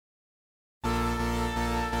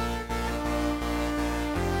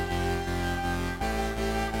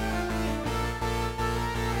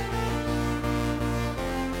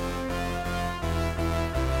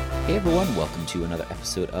Hey everyone, welcome to another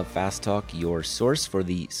episode of Fast Talk, your source for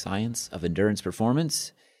the science of endurance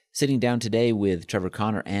performance. Sitting down today with Trevor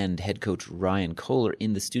Connor and head coach Ryan Kohler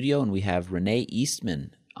in the studio, and we have Renee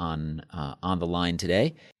Eastman on the line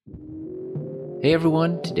today. Hey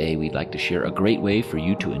everyone, today we'd like to share a great way for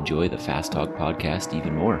you to enjoy the Fast Talk podcast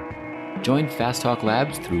even more. Join Fast Talk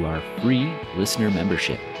Labs through our free listener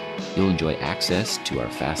membership. You'll enjoy access to our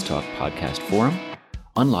Fast Talk podcast forum,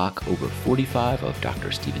 unlock over 45 of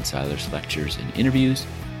Dr. Stephen Seiler's lectures and interviews,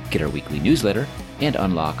 get our weekly newsletter, and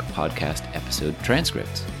unlock podcast episode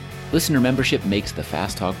transcripts. Listener membership makes the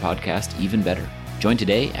Fast Talk podcast even better. Join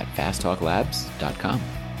today at fasttalklabs.com.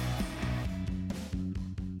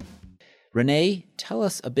 Renee, tell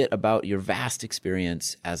us a bit about your vast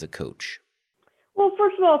experience as a coach. Well,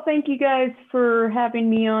 first of all, thank you guys for having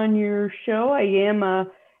me on your show. I am a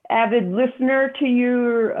avid listener to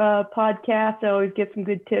your podcast. I always get some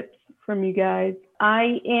good tips from you guys.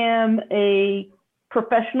 I am a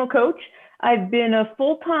professional coach. I've been a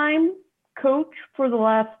full-time coach for the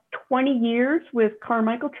last 20 years with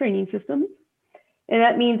Carmichael Training Systems. And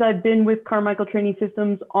that means I've been with Carmichael Training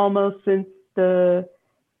Systems almost since the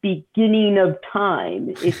beginning of time,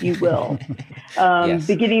 if you will. Yes.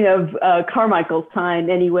 Beginning of Carmichael's time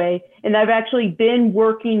anyway. And I've actually been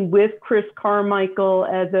working with Chris Carmichael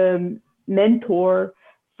as a mentor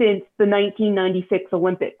since the 1996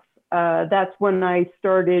 Olympics. That's when I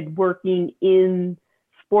started working in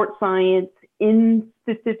sports science,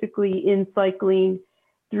 specifically in cycling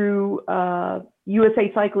through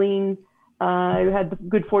USA Cycling. I had the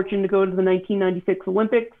good fortune to go to the 1996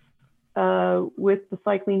 Olympics with the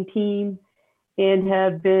cycling team, and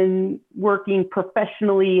have been working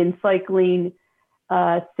professionally in cycling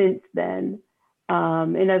since then.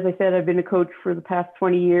 And as I said, I've been a coach for the past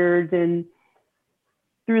 20 years. And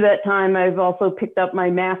through that time, I've also picked up my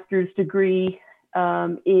master's degree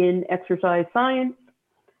in exercise science.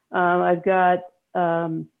 I've got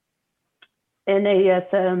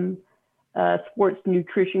NASM, sports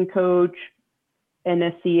nutrition coach,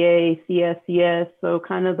 NSCA, CSCS, so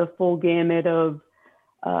kind of the full gamut of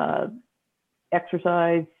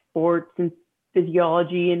exercise, sports, and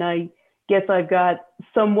physiology. And I guess I've got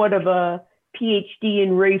somewhat of a PhD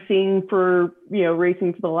in racing for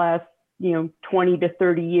the last, 20 to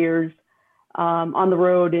 30 years on the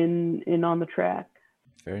road and on the track.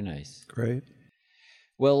 Very nice. Great.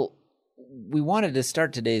 Well, we wanted to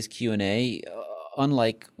start today's Q&A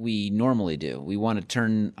unlike we normally do. We want to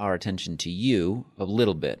turn our attention to you a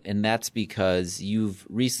little bit, and that's because you've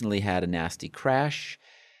recently had a nasty crash.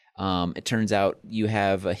 It turns out you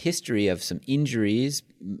have a history of some injuries,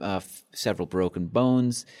 several broken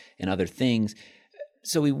bones and other things.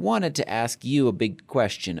 So we wanted to ask you a big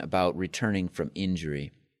question about returning from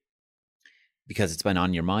injury, because it's been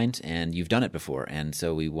on your mind and you've done it before. And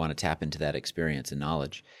so we want to tap into that experience and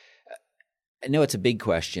knowledge. I know it's a big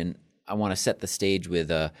question. I want to set the stage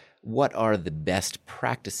with what are the best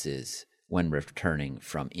practices when returning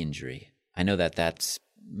from injury? I know that that's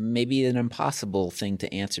maybe an impossible thing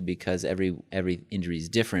to answer because every injury is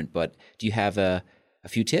different, but do you have a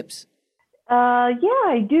few tips? Yeah,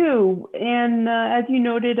 I do. And as you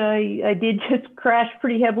noted, I did just crash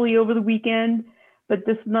pretty heavily over the weekend, but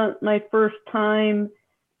this is not my first time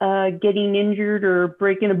getting injured or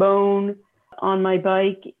breaking a bone on my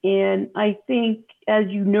bike. And I think, as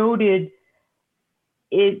you noted,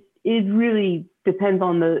 it really depends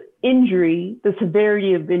on the injury, the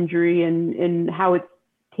severity of injury, and how it's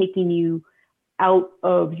taking you out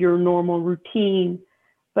of your normal routine.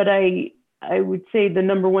 But I would say the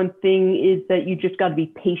number one thing is that you just got to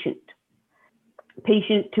be patient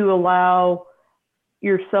to allow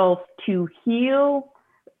yourself to heal,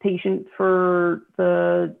 patient for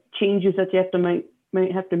the changes that you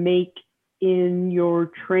might have to make in your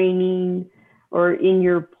training or in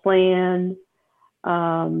your plan.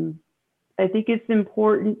 I think it's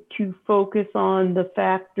important to focus on the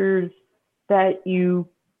factors that you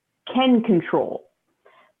can control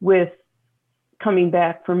with coming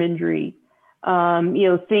back from injury.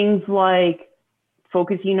 Things like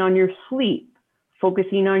focusing on your sleep,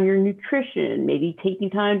 focusing on your nutrition, maybe taking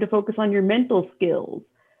time to focus on your mental skills.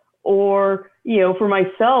 Or, for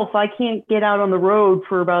myself, I can't get out on the road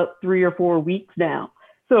for about 3 or 4 weeks now.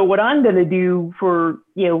 So what I'm going to do for,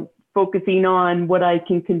 focusing on what I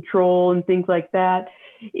can control and things like that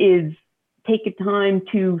is take a time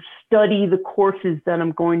to study the courses that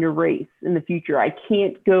I'm going to race in the future. I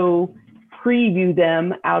can't go preview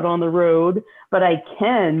them out on the road, but I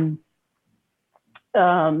can,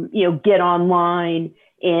 get online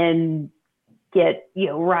and get,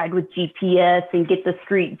 ride with GPS and get the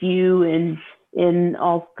street view and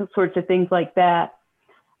all sorts of things like that.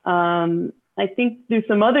 I think there's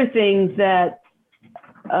some other things that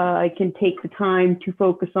I can take the time to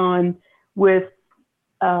focus on with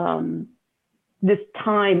this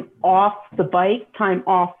time off the bike, time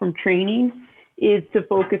off from training, is to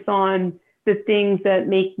focus on the things that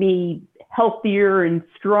make me healthier and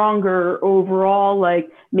stronger overall, like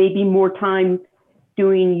maybe more time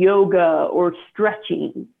doing yoga or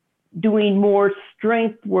stretching, doing more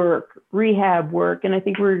strength work, rehab work. And I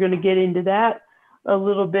think we're going to get into that a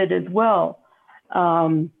little bit as well.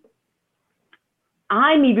 I'm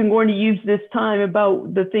even going to use this time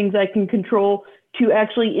about the things I can control to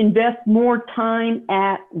actually invest more time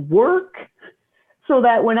at work so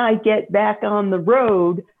that when I get back on the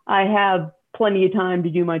road, I have plenty of time to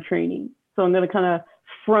do my training. So I'm going to kind of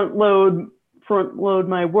front load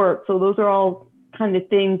my work. So those are all kind of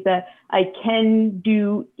things that I can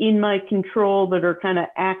do in my control that are kind of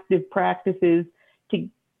active practices to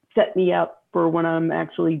set me up for when I'm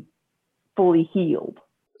actually fully healed.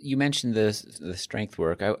 You mentioned the strength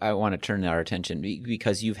work. I want to turn our attention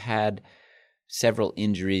because you've had several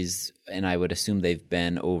injuries, and I would assume they've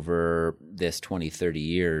been over this 20, 30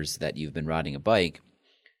 years that you've been riding a bike.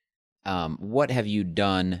 What have you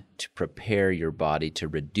done to prepare your body to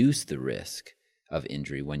reduce the risk of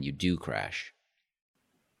injury when you do crash?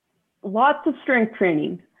 Lots of strength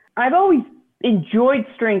training. I've always enjoyed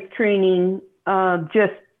strength training,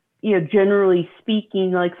 just, generally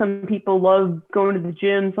speaking. Like, some people love going to the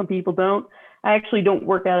gym, some people don't. I actually don't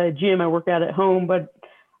work out at a gym. I work out at home, but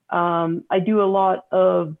I do a lot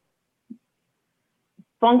of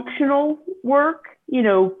functional work,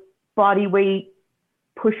 body weight,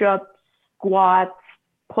 push-ups, squats,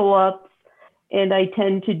 pull-ups, and I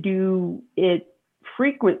tend to do it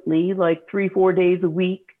frequently, like 3-4 days a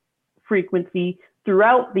week frequency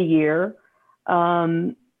throughout the year.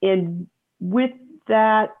 And with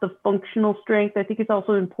that, the functional strength, I think it's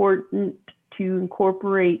also important to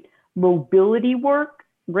incorporate mobility work,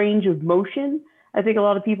 range of motion. I think a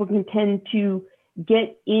lot of people can tend to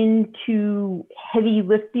get into heavy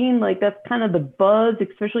lifting. Like, that's kind of the buzz,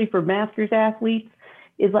 especially for masters athletes,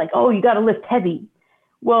 is like, oh, you got to lift heavy.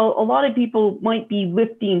 Well, a lot of people might be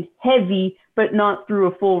lifting heavy, but not through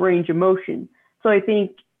a full range of motion. So I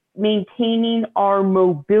think maintaining our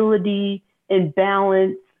mobility and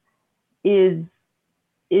balance is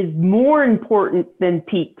more important than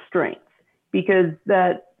peak strength, because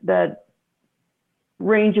that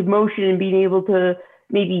range of motion and being able to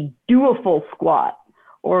maybe do a full squat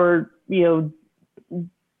or,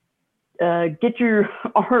 get your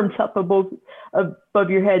arms up above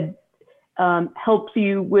your head helps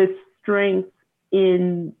you with strength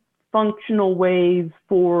in functional ways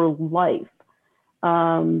for life.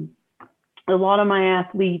 A lot of my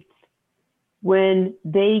athletes, when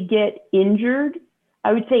they get injured,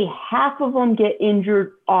 I would say half of them get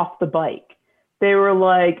injured off the bike. They were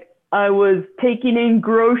like, I was taking in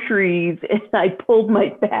groceries and I pulled my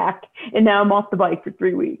back and now I'm off the bike for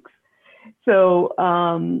 3 weeks. So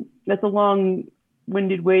that's a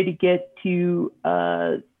long-winded way to get to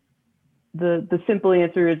the simple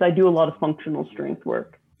answer is I do a lot of functional strength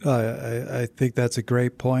work. I think that's a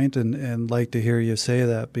great point, and like to hear you say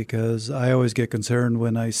that, because I always get concerned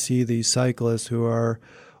when I see these cyclists who are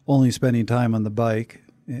only spending time on the bike,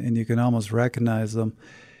 and you can almost recognize them,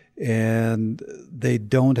 and they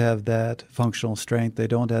don't have that functional strength, they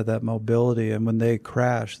don't have that mobility, and when they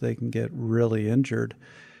crash, they can get really injured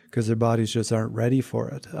because their bodies just aren't ready for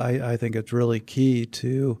it. I think it's really key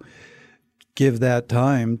to give that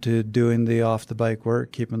time to doing the off-the-bike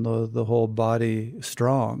work, keeping the whole body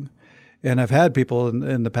strong. And I've had people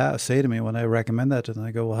in the past say to me when I recommend that to them,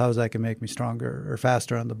 I go, well, how's that can make me stronger or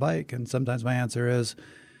faster on the bike? And sometimes my answer is,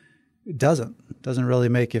 it doesn't really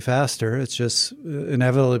make you faster. It's just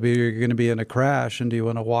inevitably you're going to be in a crash. And do you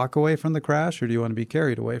want to walk away from the crash or do you want to be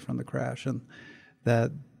carried away from the crash? And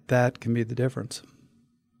that can be the difference.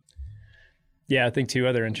 Yeah, I think two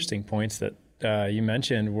other interesting points that you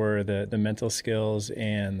mentioned were the mental skills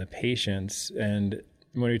and the patience. And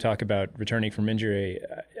when we talk about returning from injury,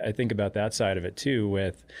 I think about that side of it too,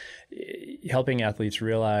 with helping athletes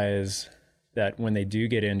realize that when they do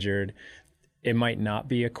get injured, it might not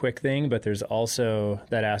be a quick thing, but there's also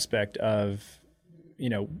that aspect of,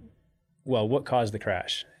 what caused the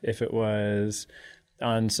crash? If it was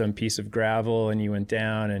on some piece of gravel and you went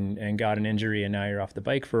down and got an injury and now you're off the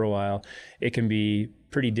bike for a while, it can be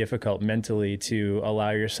pretty difficult mentally to allow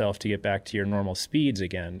yourself to get back to your normal speeds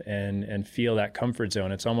again and feel that comfort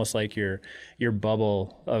zone. It's almost like your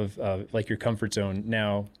bubble of like your comfort zone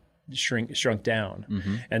now shrunk down.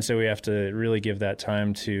 Mm-hmm. And so we have to really give that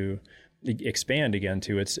time to expand again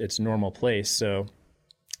to its normal place. So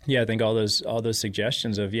Yeah, I think all those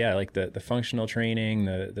suggestions of like the functional training,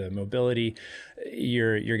 the mobility,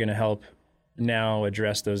 you're going to help now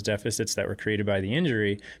address those deficits that were created by the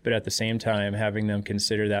injury, but at the same time having them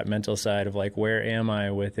consider that mental side of like, where am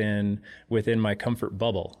I within my comfort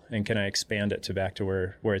bubble, and can I expand it to back to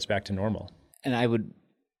where it's back to normal? And I would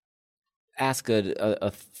ask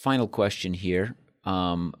a final question here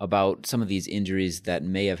about some of these injuries that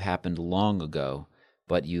may have happened long ago,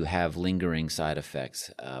 but you have lingering side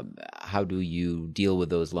effects. How do you deal with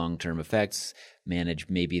those long-term effects? Manage,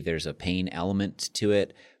 maybe there's a pain element to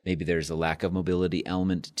it. Maybe there's a lack of mobility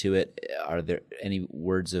element to it. Are there any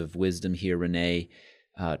words of wisdom here, Renee,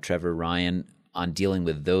 Trevor, Ryan, on dealing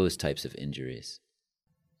with those types of injuries?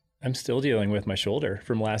 I'm still dealing with my shoulder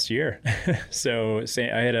from last year. So I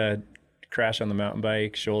had a crash on the mountain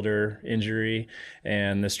bike, shoulder injury,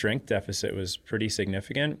 and the strength deficit was pretty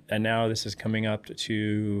significant. And now this is coming up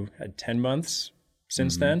to 10 months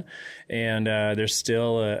since then. And there's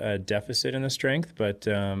still a deficit in the strength, but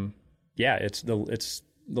it's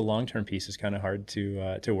the long-term piece is kind of hard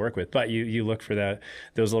to work with. But you look for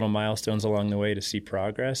those little milestones along the way to see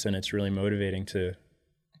progress, and it's really motivating to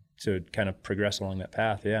kind of progress along that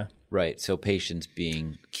path. Yeah. Right. So patience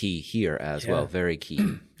being key here as well. Very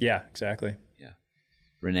key. Yeah, exactly. Yeah.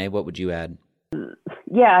 Renee, what would you add?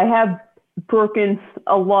 Yeah, I have broken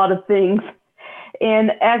a lot of things.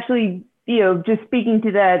 And actually, just speaking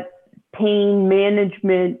to that pain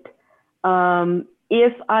management,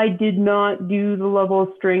 if I did not do the level of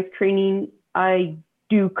strength training I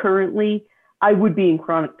do currently, I would be in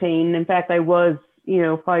chronic pain. In fact, I was,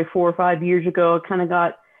 4 or 5 years ago, I kind of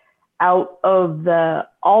got out of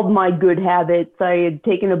all my good habits. I had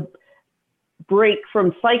taken a break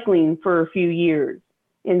from cycling for a few years.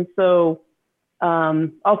 And so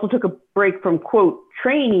also took a break from, quote,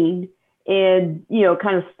 training, and,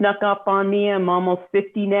 kind of snuck up on me. I'm almost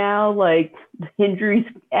 50 now, like the injuries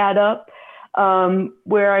add up,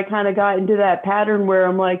 where I kind of got into that pattern where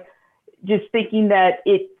I'm like, just thinking that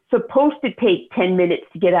it's supposed to take 10 minutes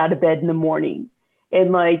to get out of bed in the morning.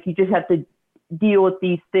 And like, you just have to deal with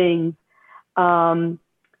these things,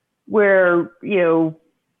 where,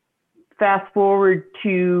 fast forward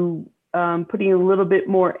to putting a little bit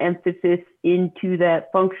more emphasis into that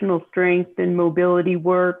functional strength and mobility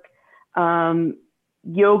work.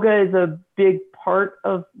 Yoga is a big part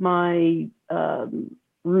of my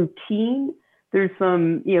routine. There's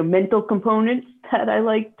some, mental components that I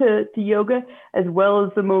like to yoga, as well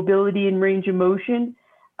as the mobility and range of motion.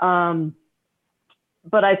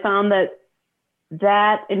 But I found that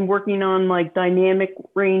and working on like dynamic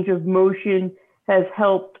range of motion has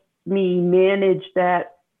helped me manage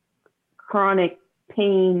that chronic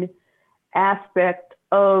pain aspect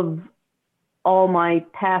of all my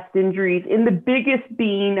past injuries. And the biggest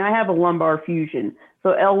being, I have a lumbar fusion. So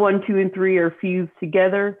L1, 2, and 3 are fused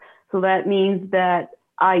together. So that means that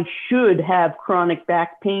I should have chronic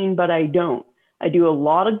back pain, but I don't. I do a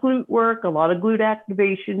lot of glute work, a lot of glute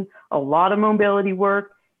activation, a lot of mobility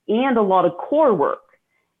work, and a lot of core work.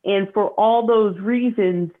 And for all those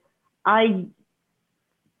reasons, I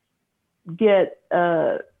get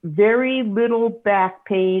very little back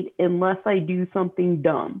pain unless I do something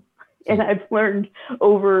dumb. And I've learned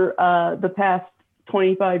over the past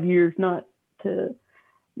 25 years not to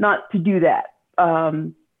do that.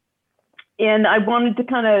 And I wanted to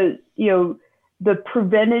kind of, the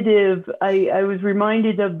preventative, I was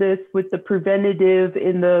reminded of this with the preventative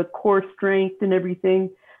in the core strength and everything.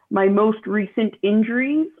 My most recent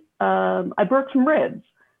injuries, I broke some ribs.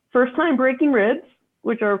 First time breaking ribs,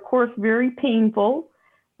 which are of course very painful,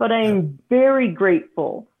 but I am very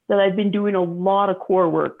grateful that I've been doing a lot of core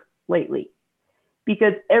work lately.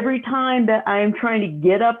 Because every time that I am trying to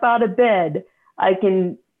get up out of bed, I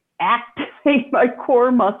can activate my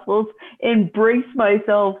core muscles and brace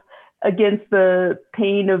myself against the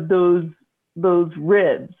pain of those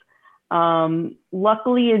ribs.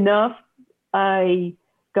 Luckily enough, I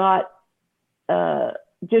got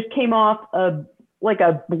just came off a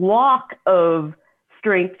block of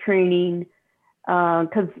strength training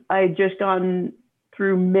because I had just gone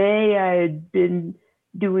through May. I had been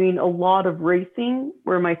doing a lot of racing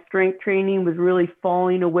where my strength training was really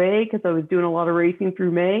falling away because I was doing a lot of racing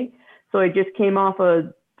through May. So I just came off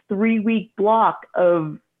a 3-week block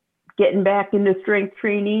of getting back into strength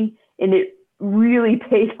training, and it really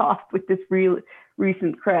paid off with this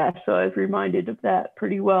recent crash. So I was reminded of that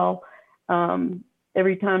pretty well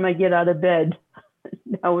every time I get out of bed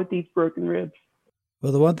now with these broken ribs.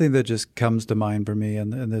 Well, the one thing that just comes to mind for me,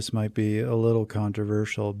 and this might be a little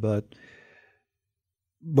controversial, but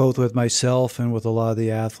both with myself and with a lot of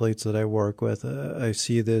the athletes that I work with, I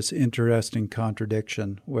see this interesting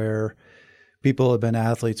contradiction where people have been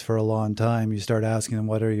athletes for a long time. You start asking them,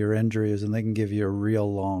 what are your injuries? And they can give you a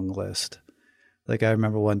real long list. Like I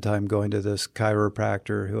remember one time going to this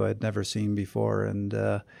chiropractor who I'd never seen before. And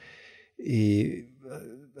I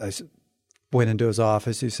went into his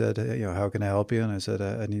office. He said, how can I help you? And I said,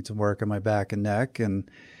 I need some work on my back and neck. And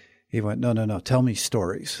he went, no, tell me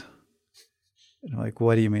stories. And I'm like,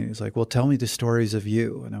 what do you mean? He's like, well, tell me the stories of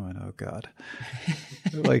you. And I went, oh, God.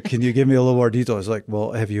 Like, can you give me a little more detail? I was like,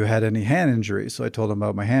 well, have you had any hand injuries? So I told him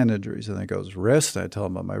about my hand injuries. And then he goes, wrist. And I tell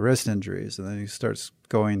him about my wrist injuries. And then he starts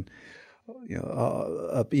going,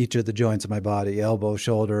 up each of the joints of my body, elbow,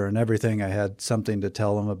 shoulder, and everything. I had something to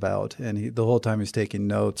tell him about. And the whole time he's taking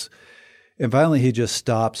notes. And finally, he just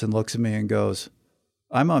stops and looks at me and goes,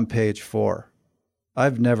 I'm on page 4.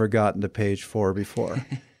 I've never gotten to page 4 before.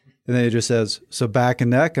 And then he just says, so back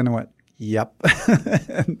and neck? And I went, yep,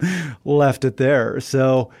 and left it there.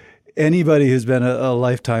 So anybody who's been a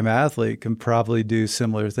lifetime athlete can probably do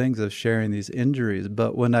similar things of sharing these injuries.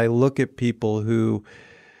 But when I look at people who,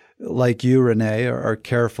 like you, Renee, are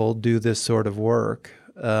careful, do this sort of work,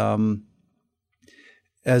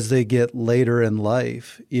 as they get later in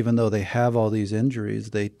life, even though they have all these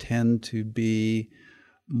injuries, they tend to be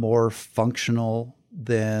more functional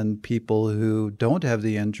than people who don't have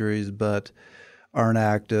the injuries but aren't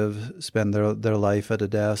active, spend their life at a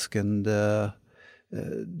desk, and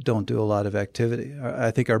don't do a lot of activity.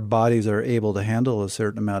 I think our bodies are able to handle a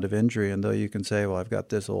certain amount of injury, and though you can say, well, I've got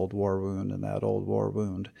this old war wound and that old war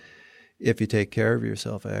wound, if you take care of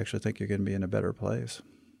yourself, I actually think you're going to be in a better place.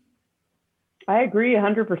 I agree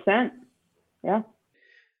 100%. Yeah.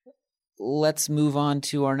 Let's move on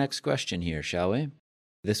to our next question here, shall we?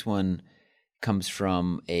 This one comes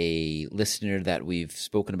from a listener that we've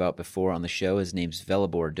spoken about before on the show. His name's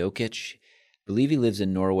Velibor Dokic. I believe he lives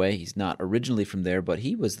in Norway. He's not originally from there, but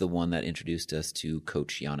he was the one that introduced us to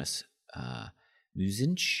Coach Giannis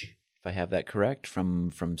Muzinch, if I have that correct,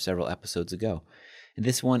 from several episodes ago. And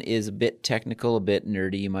this one is a bit technical, a bit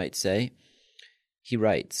nerdy, you might say. He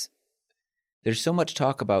writes, there's so much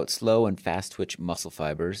talk about slow and fast-twitch muscle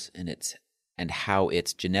fibers and how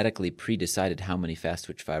it's genetically pre-decided how many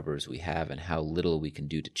fast-twitch fibers we have and how little we can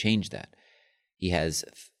do to change that. He has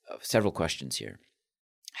several questions here.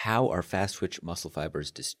 How are fast-twitch muscle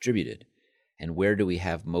fibers distributed? And where do we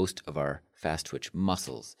have most of our fast-twitch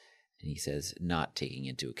muscles? And he says, not taking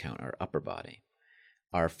into account our upper body.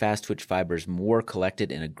 Are fast-twitch fibers more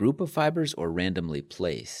collected in a group of fibers or randomly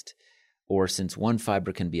placed? Or since one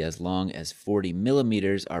fiber can be as long as 40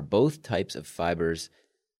 millimeters, are both types of fibers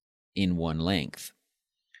in one length?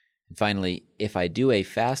 And finally, if I do a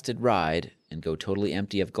fasted ride and go totally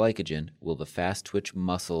empty of glycogen, will the fast-twitch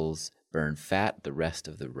muscles burn fat the rest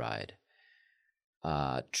of the ride?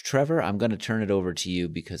 Trevor, I'm going to turn it over to you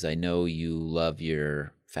because I know you love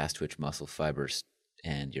your fast-twitch muscle fibers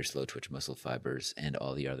and your slow-twitch muscle fibers and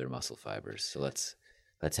all the other muscle fibers. So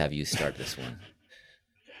let's have you start this one.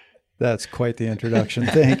 That's quite the introduction.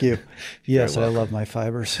 Thank you. Yes, I love my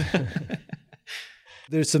fibers.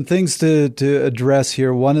 There's some things to address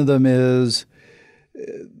here. One of them is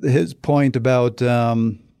his point about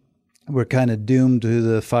we're kind of doomed to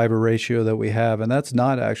the fiber ratio that we have, and that's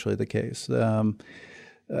not actually the case.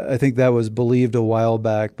 I think that was believed a while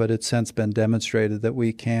back, but it's since been demonstrated that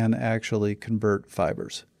we can actually convert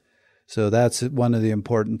fibers. So that's one of the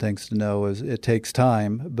important things to know is it takes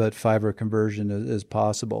time, but fiber conversion is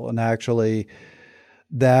possible. And actually,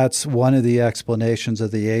 that's one of the explanations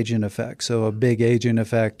of the aging effect. So a big aging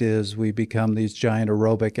effect is we become these giant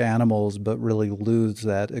aerobic animals, but really lose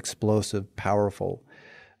that explosive, powerful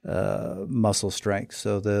muscle strength.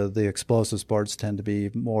 So the explosive sports tend to be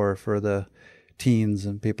more for the teens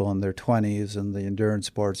and people in their 20s, and the endurance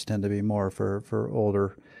sports tend to be more for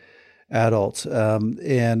older adults.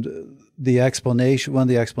 And the explanation, one of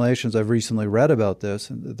the explanations I've recently read about this,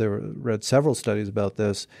 and read several studies about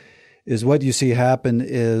this, is what you see happen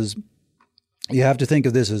is you have to think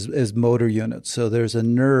of this as motor units. So there's a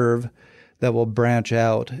nerve that will branch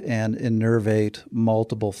out and innervate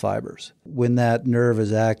multiple fibers. When that nerve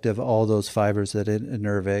is active, all those fibers that it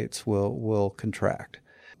innervates will contract.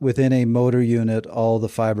 Within a motor unit, all the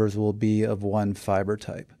fibers will be of one fiber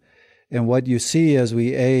type. And what you see as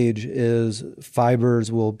we age is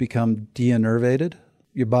fibers will become de-innervated.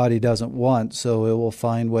 Your body doesn't want, so it will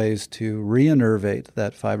find ways to re-innervate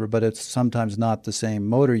that fiber, but it's sometimes not the same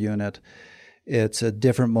motor unit. It's a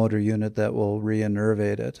different motor unit that will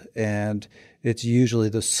re-innervate it. And it's usually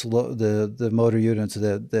the motor units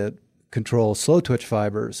that control slow twitch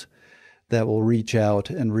fibers that will reach out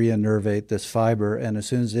and reinnervate this fiber. And as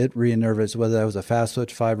soon as it reinnervates, whether that was a fast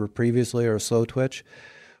twitch fiber previously or a slow twitch,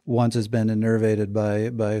 once it's been innervated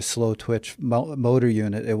by a slow twitch motor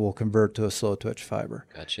unit, it will convert to a slow twitch fiber.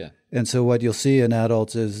 Gotcha. And so what you'll see in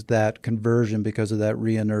adults is that conversion because of that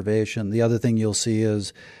reinnervation. The other thing you'll see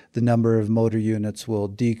is the number of motor units will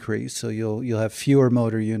decrease. So you'll have fewer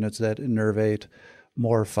motor units that innervate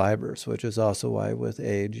more fibers, which is also why with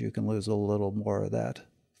age you can lose a little more of that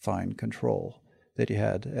fine control that you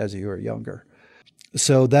had as you were younger.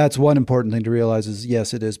 So that's one important thing to realize is,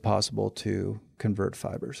 yes, it is possible to convert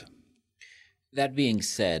fibers. That being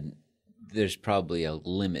said, there's probably a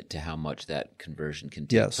limit to how much that conversion can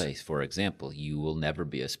take place. For example, you will never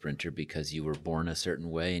be a sprinter because you were born a certain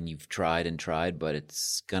way and you've tried and tried, but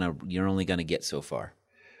you're only gonna get so far.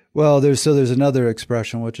 Well, there's another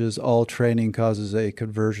expression, which is all training causes a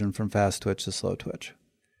conversion from fast twitch to slow twitch.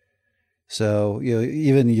 So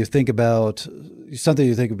even you think about something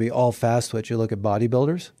you think would be all fast twitch, you look at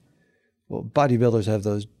bodybuilders. Well, bodybuilders have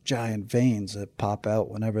those giant veins that pop out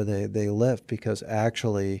whenever they lift because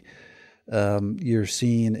actually you're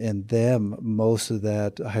seeing in them most of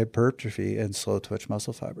that hypertrophy and slow twitch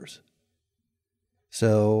muscle fibers.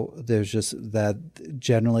 So there's just that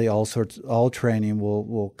generally all training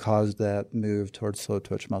will cause that move towards slow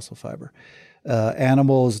twitch muscle fiber.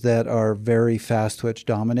 Animals that are very fast twitch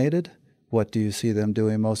dominated, what do you see them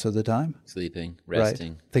doing most of the time? Sleeping,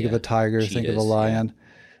 resting. Right. Think of a tiger, think of a lion. Yeah.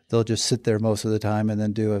 They'll just sit there most of the time and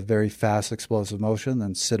then do a very fast explosive motion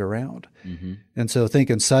and sit around. Mm-hmm. And so think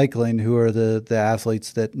in cycling, who are the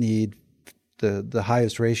athletes that need the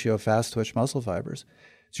highest ratio of fast twitch muscle fibers?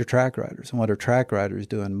 It's your track riders. And what are track riders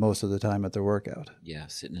doing most of the time at their workout? Yeah,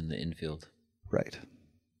 sitting in the infield. Right.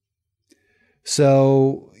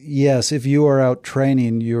 So, yes, if you are out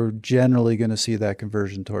training, you're generally going to see that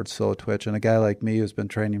conversion towards slow twitch. And a guy like me who's been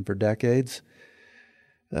training for decades,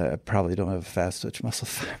 probably don't have a fast twitch muscle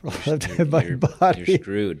fiber left in my body. You're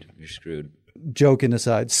screwed. You're screwed. Joking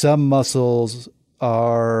aside,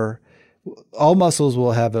 all muscles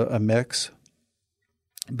will have a mix,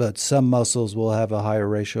 but some muscles will have a higher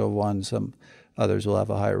ratio of one, some others will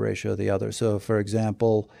have a higher ratio of the other. So, for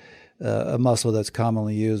example, a muscle that's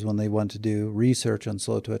commonly used when they want to do research on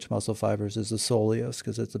slow twitch muscle fibers is the soleus,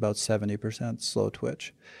 because it's about 70% slow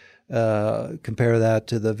twitch. Compare that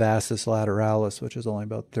to the vastus lateralis, which is only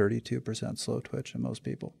about 32% slow twitch in most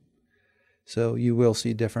people. So you will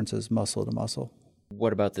see differences muscle to muscle.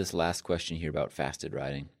 What about this last question here about fasted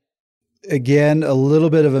riding? Again, a little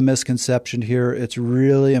bit of a misconception here. It's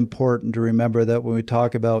really important to remember that when we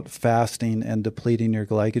talk about fasting and depleting your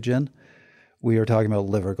glycogen, we are talking about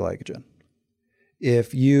liver glycogen.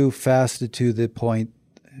 If you fasted to the point,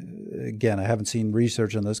 again, I haven't seen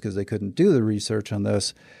research on this because they couldn't do the research on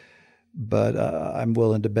this, but I'm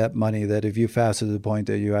willing to bet money that if you fasted to the point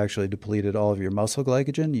that you actually depleted all of your muscle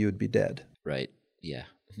glycogen, you would be dead. Right. Yeah.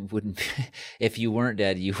 Wouldn't be, if you weren't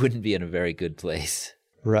dead, you wouldn't be in a very good place.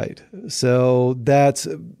 Right. So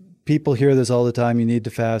people hear this all the time. You need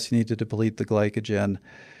to fast. You need to deplete the glycogen.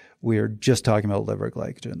 We're just talking about liver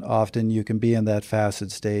glycogen. Often you can be in that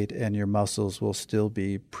fasted state and your muscles will still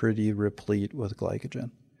be pretty replete with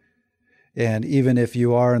glycogen. And even if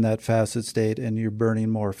you are in that fasted state and you're burning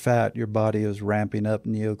more fat, your body is ramping up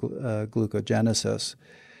neoglucogenesis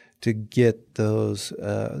to get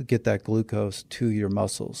that glucose to your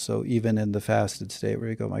muscles. So even in the fasted state where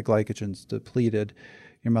you go, my glycogen's depleted,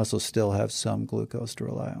 your muscles still have some glucose to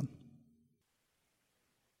rely on.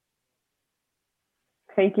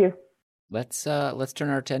 Thank you. Let's turn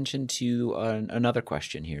our attention to another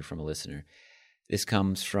question here from a listener. This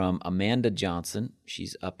comes from Amanda Johnson.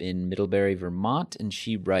 She's up in Middlebury, Vermont, and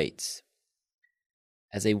she writes,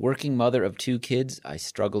 as a working mother of 2 kids, I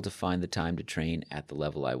struggle to find the time to train at the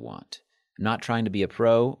level I want. I'm not trying to be a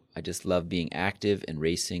pro. I just love being active and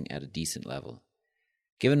racing at a decent level.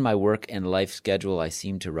 Given my work and life schedule, I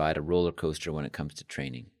seem to ride a roller coaster when it comes to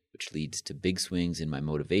training, which leads to big swings in my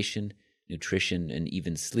motivation, nutrition, and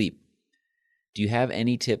even sleep. Do you have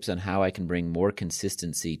any tips on how I can bring more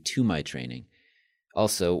consistency to my training?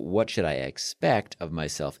 Also, what should I expect of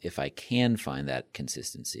myself if I can find that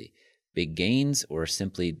consistency? Big gains or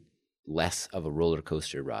simply less of a roller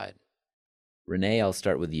coaster ride? Renee, I'll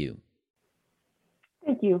start with you.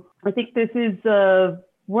 Thank you. I think this is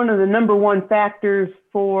one of the number one factors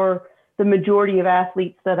for the majority of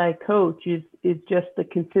athletes that I coach is just the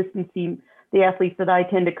consistency. The athletes that I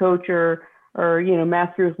tend to coach are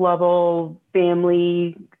master's level,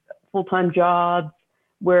 family, full-time jobs,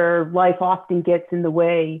 where life often gets in the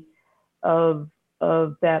way of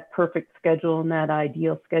that perfect schedule and that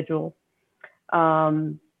ideal schedule.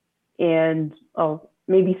 And I'll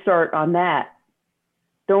maybe start on that.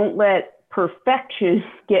 Don't let perfection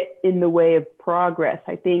get in the way of progress.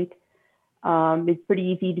 I think it's pretty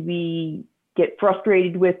easy to get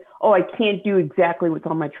frustrated with, oh, I can't do exactly what's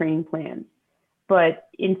on my training plan. But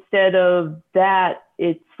instead of that,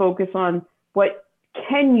 it's focus on what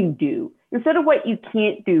can you do instead of what you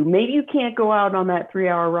can't do. Maybe you can't go out on that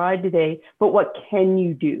 3-hour ride today, but what can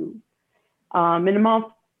you do? And I'm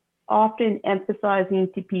often emphasizing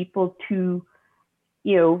to people to,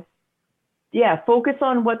 focus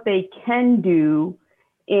on what they can do.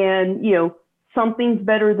 And, something's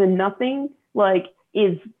better than nothing. Like,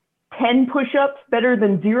 is 10 push-ups better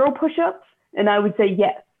than 0 push-ups? And I would say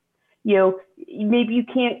yes. Maybe you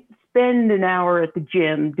can't spend an hour at the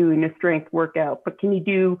gym doing a strength workout, but can you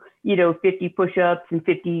do, 50 push-ups and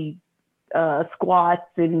 50 squats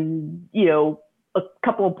and, a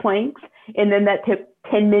couple of planks? And then that took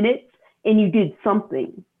 10 minutes and you did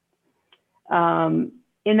something. And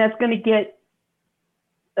that's going to get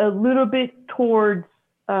a little bit towards,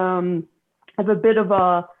 have a bit of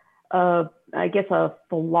a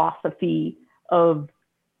philosophy of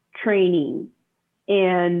training.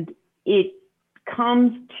 And it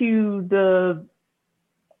comes to the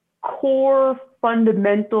core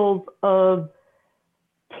fundamentals of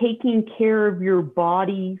taking care of your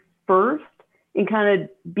body first and kind of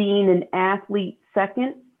being an athlete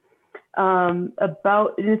second. And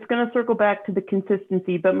it's going to circle back to the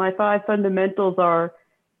consistency, but my 5 fundamentals are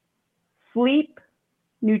sleep,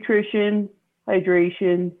 nutrition,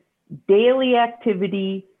 hydration, daily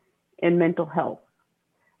activity, and mental health.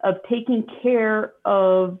 Of taking care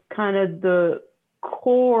of kind of the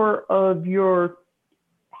core of your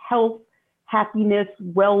health, happiness,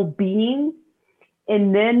 well-being,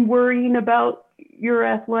 and then worrying about your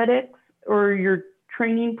athletics or your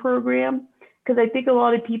training program. Because I think a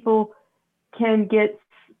lot of people can get,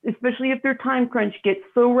 especially if they're time crunch, get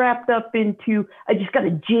so wrapped up into, I just got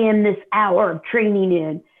to jam this hour of training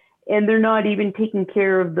in. And they're not even taking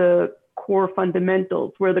care of the core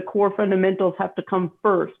fundamentals, where the core fundamentals have to come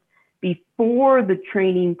first before the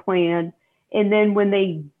training plan. And then when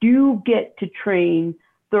they do get to train,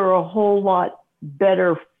 they're a whole lot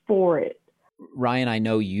better for it. Ryan, I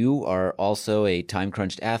know you are also a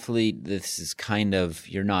time-crunched athlete. This is kind of,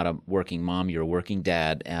 you're not a working mom, you're a working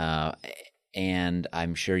dad. And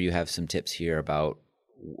I'm sure you have some tips here about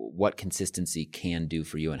what consistency can do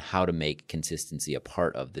for you and how to make consistency a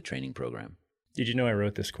part of the training program. Did you know I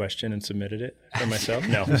wrote this question and submitted it for myself?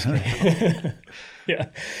 No.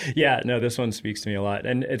 No, this one speaks to me a lot.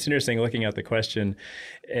 And it's interesting looking at the question.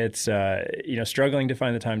 It's, struggling to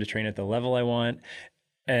find the time to train at the level I want.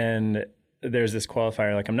 And there's this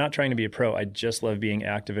qualifier, like, I'm not trying to be a pro. I just love being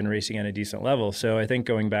active and racing at a decent level. So I think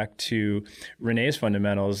going back to Renee's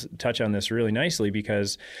fundamentals touch on this really nicely,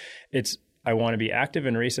 because I want to be active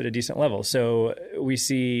and race at a decent level. So we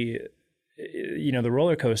see, the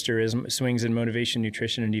roller coaster is swings in motivation,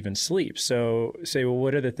 nutrition, and even sleep. So say, well,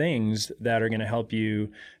 what are the things that are going to help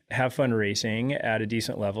you have fun racing at a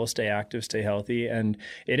decent level, stay active, stay healthy? And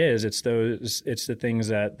it's the things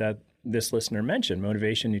that this listener mentioned: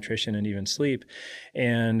 motivation, nutrition, and even sleep.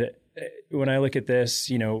 And when I look at this,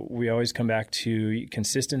 we always come back to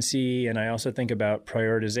consistency. And I also think about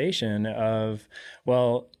prioritization of,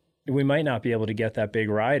 well, we might not be able to get that big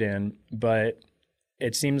ride in, but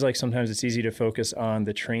it seems like sometimes it's easy to focus on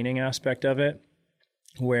the training aspect of it,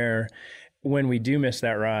 where when we do miss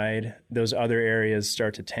that ride, those other areas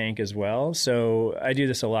start to tank as well. So I do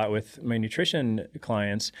this a lot with my nutrition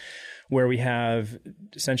clients, where we have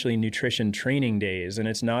essentially nutrition training days. And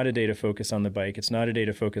it's not a day to focus on the bike. It's not a day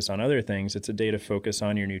to focus on other things. It's a day to focus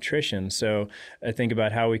on your nutrition. So I think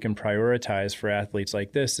about how we can prioritize for athletes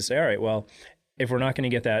like this to say, all right, well, if we're not going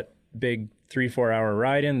to get that big 3-4 hour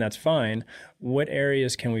ride in, that's fine. What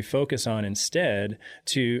areas can we focus on instead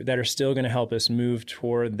that are still going to help us move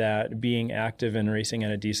toward that being active and racing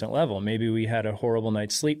at a decent level? Maybe we had a horrible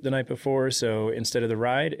night's sleep the night before, so instead of the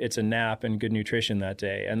ride, it's a nap and good nutrition that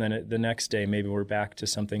day. And then the next day, maybe we're back to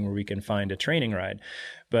something where we can find a training ride.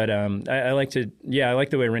 But I like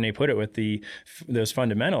the way Renee put it with those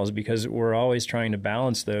fundamentals, because we're always trying to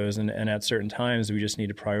balance those, and at certain times we just need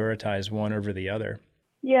to prioritize one over the other.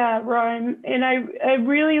 Yeah, Ryan, and I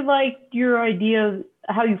really liked your idea,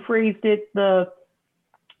 how you phrased it, the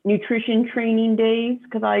nutrition training days,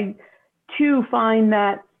 because I too find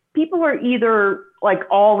that people are either like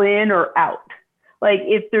all in or out. Like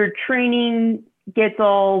if their training gets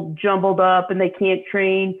all jumbled up and they can't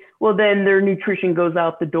train, well, then their nutrition goes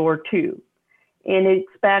out the door too. And it's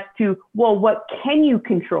back to, well, what can you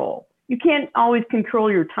control? You can't always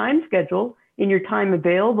control your time schedule and your time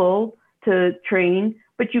available to train,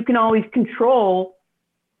 but you can always control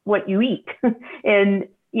what you eat and,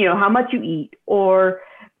 how much you eat or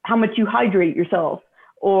how much you hydrate yourself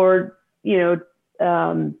or,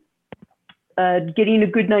 getting a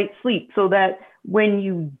good night's sleep so that when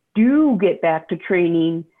you do get back to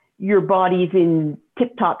training, your body's in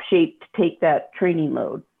tip-top shape to take that training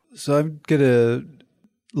load. So I'm going to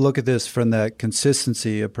look at this from that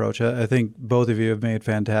consistency approach. I think both of you have made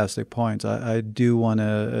fantastic points. I do want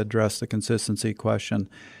to address the consistency question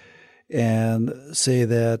and say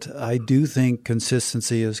that I do think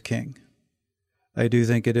consistency is king. I do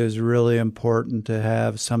think it is really important to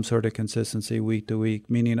have some sort of consistency week to week,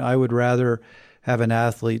 meaning I would rather have an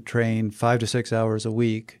athlete train 5 to 6 hours a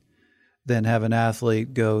week than have an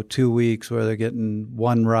athlete go 2 weeks where they're getting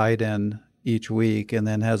one ride in each week and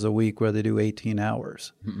then has a week where they do 18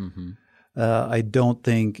 hours. Mm-hmm. I don't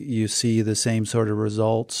think you see the same sort of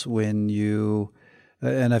results when you,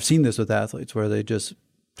 and I've seen this with athletes where they just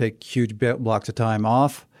take huge blocks of time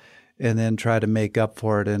off and then try to make up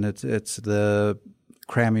for it. And it's the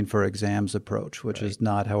cramming for exams approach, which is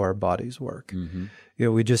not how our bodies work. Mm-hmm.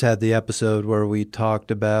 We just had the episode where we talked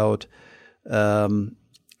about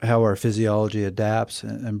how our physiology adapts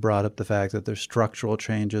and brought up the fact that there's structural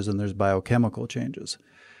changes and there's biochemical changes.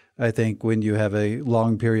 I think when you have a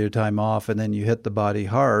long period of time off and then you hit the body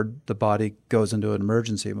hard, the body goes into an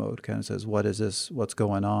emergency mode, kind of says, what is this? What's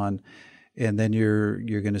going on? And then you're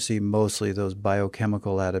going to see mostly those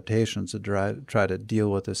biochemical adaptations to try to deal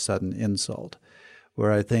with this sudden insult,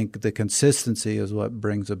 where I think the consistency is what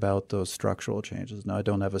brings about those structural changes. Now, I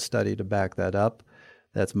don't have a study to back that up.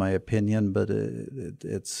 That's my opinion, but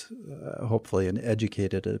it's hopefully an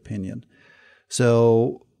educated opinion.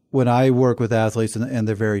 So when I work with athletes and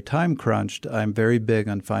they're very time crunched, I'm very big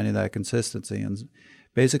on finding that consistency and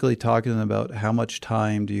basically talking to them about how much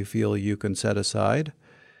time do you feel you can set aside,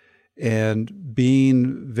 and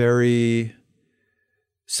being very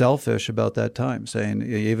selfish about that time, saying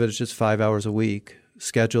even if it's just 5 hours a week,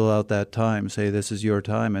 schedule out that time, say this is your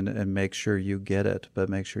time and make sure you get it, but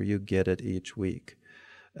make sure you get it each week.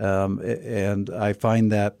 And I find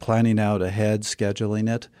that planning out ahead, scheduling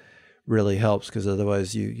it, really helps, because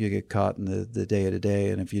otherwise you get caught in the day-to-day.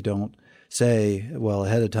 And if you don't say, well,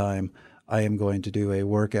 ahead of time, I am going to do a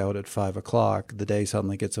workout at 5 o'clock, the day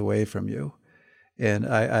suddenly gets away from you. And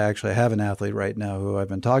I actually have an athlete right now who I've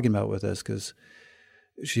been talking about with this because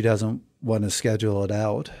she doesn't want to schedule it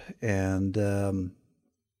out and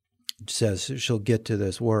says she'll get to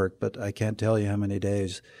this work, but I can't tell you how many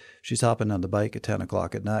days she's hopping on the bike at 10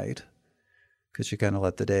 o'clock at night because she kind of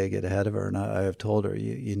let the day get ahead of her. And I have told her,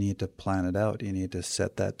 you need to plan it out. You need to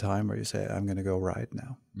set that time where you say, I'm going to go ride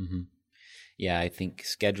now. Mm-hmm. Yeah, I think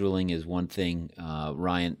scheduling is one thing.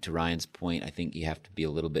 Ryan, to Ryan's point, I think you have to be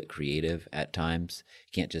a little bit creative at times.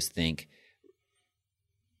 You can't just think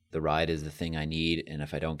the ride is the thing I need, and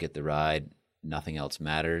if I don't get the ride, nothing else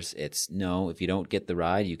matters. It's no, if you don't get the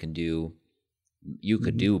ride, you could do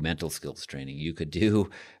mental skills training. You could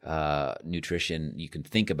do nutrition. You can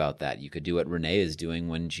think about that. You could do what Renee is doing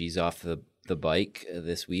when she's off the bike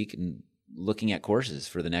this week and looking at courses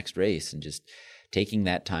for the next race and just taking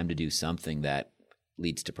that time to do something that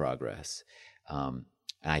leads to progress. And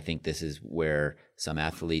I think this is where some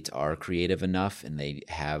athletes are creative enough and they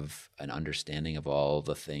have an understanding of all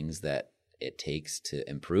the things that it takes to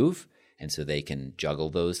improve. And so they can juggle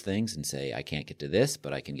those things and say, I can't get to this,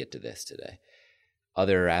 but I can get to this today.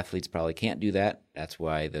 Other athletes probably can't do that. That's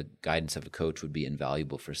why the guidance of a coach would be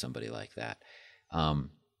invaluable for somebody like that.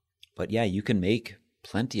 But yeah, you can make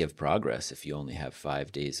plenty of progress if you only have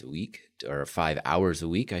 5 days a week, or 5 hours a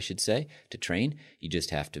week, I should say, to train. You just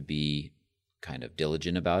have to be kind of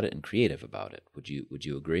diligent about it and creative about it. Would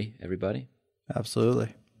you agree, everybody?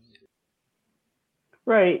 Absolutely.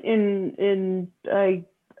 Right. And I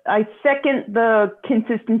second the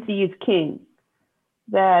consistency is king.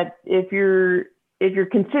 That if you're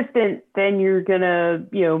consistent, then you're gonna,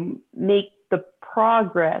 make the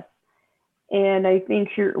progress. And I think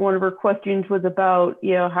one of her questions was about,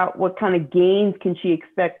 what kind of gains can she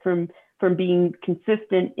expect from being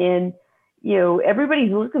consistent? And,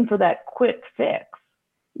 everybody's looking for that quick fix.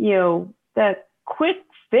 That quick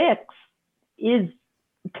fix is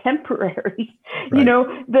temporary. Right.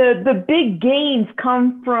 The big gains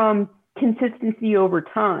come from consistency over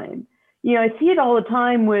time. I see it all the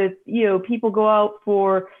time with, people go out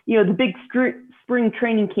for, the big spring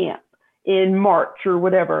training camp in March or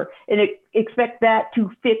whatever, and expect that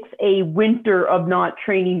to fix a winter of not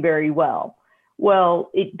training very well.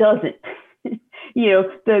 Well, it doesn't.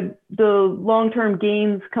 The long-term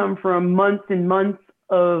gains come from months and months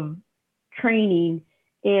of training,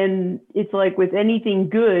 and it's like with anything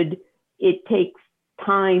good, it takes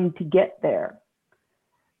time to get there.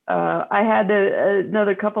 I had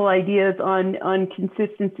another couple ideas on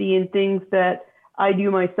consistency and things that I do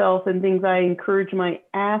myself and things I encourage my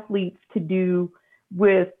athletes to do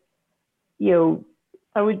with,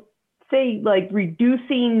 I would say like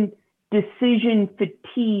reducing decision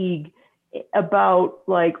fatigue about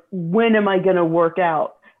like, when am I going to work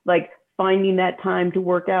out? Like finding that time to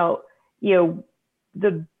work out.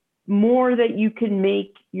 The more that you can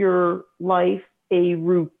make your life a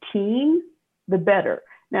routine, the better.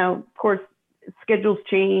 Now, of course, schedules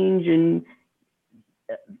change and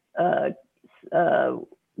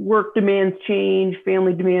work demands change,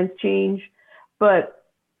 family demands change, but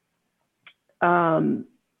finding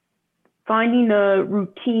a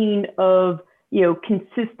routine of,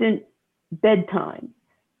 consistent bedtime,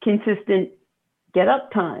 consistent get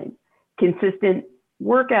up time, consistent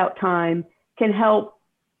workout time can help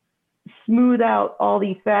smooth out all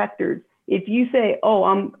these factors. If you say, oh,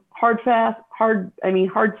 I'm hard stop,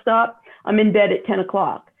 I'm in bed at 10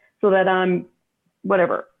 o'clock so that I'm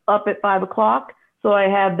up at 5 o'clock. So I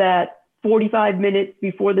have that 45 minutes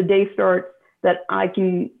before the day starts that I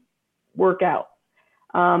can work out.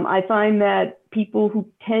 I find that people who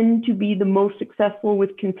tend to be the most successful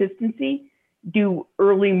with consistency do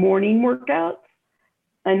early morning workouts.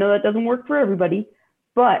 I know that doesn't work for everybody,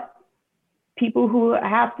 but people who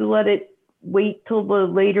have to let it wait till the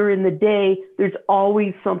later in the day, there's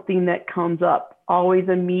always something that comes up, always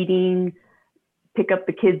a meeting, pick up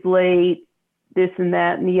the kids late, this and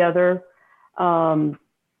that and the other.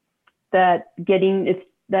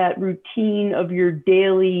 That routine of your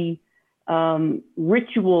daily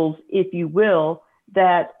rituals, if you will,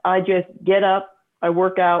 that I just get up, I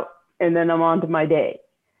work out, and then I'm on to my day.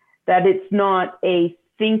 That it's not a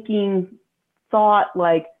thinking thought,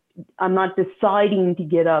 like I'm not deciding to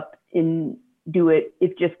get up and do it.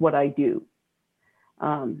 It's just what I do.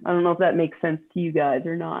 I don't know if that makes sense to you guys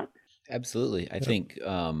or not. Absolutely. I think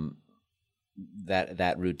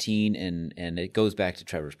that routine and it goes back to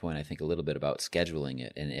Trevor's point, I think a little bit about scheduling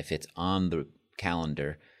it. And if it's on the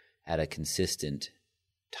calendar at a consistent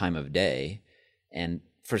time of day, and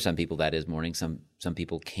for some people that is morning, some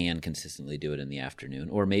people can consistently do it in the afternoon,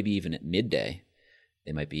 or maybe even at midday.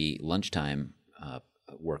 They might be lunchtime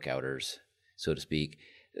workouters, so to speak.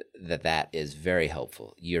 That is very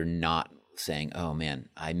helpful. You're not saying, oh man,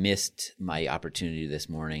 I missed my opportunity this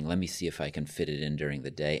morning. Let me see if I can fit it in during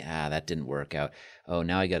the day. That didn't work out. Oh,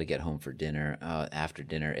 now I got to get home for dinner. After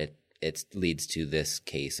dinner, it leads to this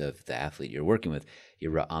case of the athlete you're working with.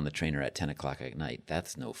 You're on the trainer at 10 o'clock at night.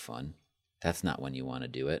 That's no fun. That's not when you want to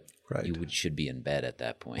do it. Right. You should be in bed at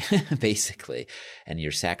that point, basically. And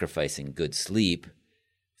you're sacrificing good sleep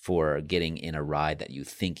for getting in a ride that you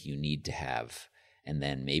think you need to have. And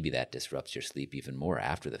then maybe that disrupts your sleep even more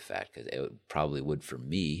after the fact, because it probably would for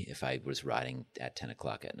me if I was riding at 10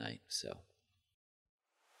 o'clock at night. So,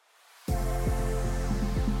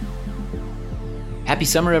 happy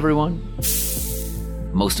summer, everyone.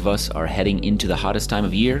 Most of us are heading into the hottest time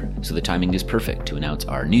of year, so the timing is perfect to announce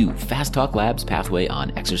our new Fast Talk Labs pathway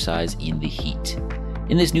on exercise in the heat.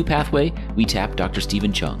 In this new pathway, we tap Dr.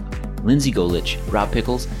 Stephen Chung, Lindsay Golich, Rob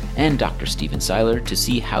Pickles, and Dr. Stephen Seiler to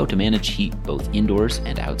see how to manage heat both indoors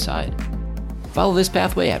and outside. Follow this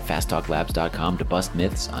pathway at fasttalklabs.com to bust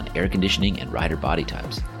myths on air conditioning and rider body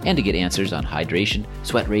types, and to get answers on hydration,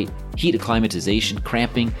 sweat rate, heat acclimatization,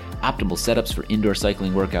 cramping, optimal setups for indoor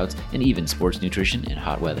cycling workouts, and even sports nutrition in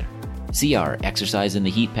hot weather. See our Exercise in the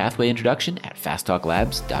Heat pathway introduction at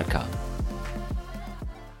fasttalklabs.com.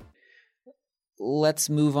 Let's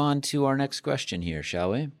move on to our next question here,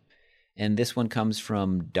 shall we? And this one comes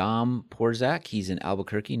from Dom Porzak. He's in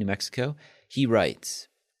Albuquerque, New Mexico. He writes,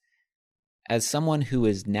 as someone who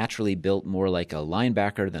is naturally built more like a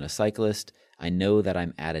linebacker than a cyclist, I know that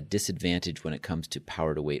I'm at a disadvantage when it comes to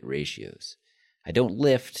power to weight ratios. I don't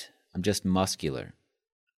lift, I'm just muscular.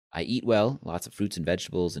 I eat well, lots of fruits and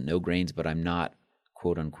vegetables and no grains, but I'm not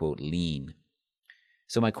quote unquote lean.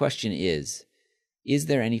 So my question is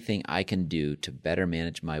there anything I can do to better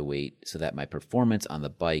manage my weight so that my performance on the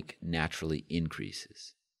bike naturally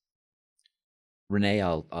increases? Renee,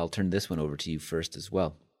 I'll turn this one over to you first as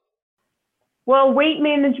well. Well, weight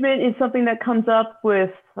management is something that comes up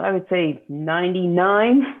with, I would say,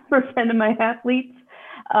 99% of my athletes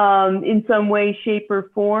in some way, shape,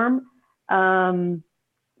 or form.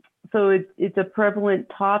 So it's a prevalent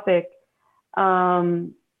topic.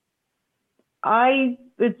 I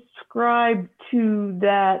subscribe to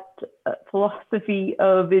that philosophy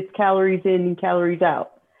of it's calories in and calories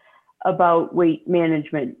out about weight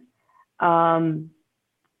management. And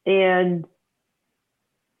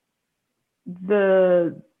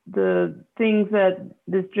the the things that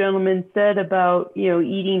this gentleman said about,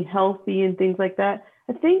 eating healthy and things like that,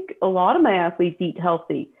 I think a lot of my athletes eat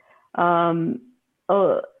healthy. And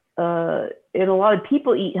a lot of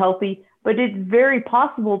people eat healthy, but it's very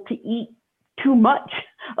possible to eat too much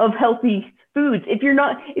of healthy foods. If you're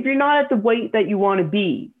not at the weight that you want to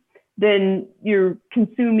be, then you're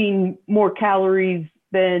consuming more calories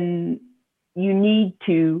than you need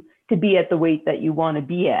to be at the weight that you want to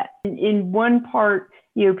be at. In one part,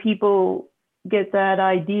 people get that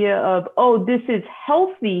idea of, oh, this is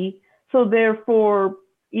healthy, so therefore,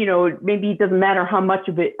 maybe it doesn't matter how much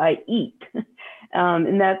of it I eat.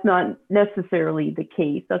 And that's not necessarily the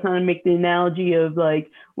case. That's not to make the analogy of like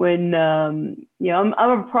when, I'm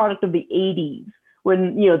a product of the 80s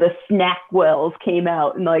when, the SnackWells came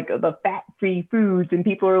out and like the fat-free foods, and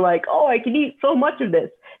people are like, oh, I can eat so much of this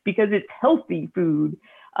because it's healthy food.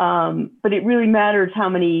 But it really matters how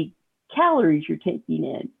many calories you're taking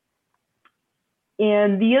in.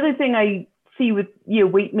 And the other thing I see with,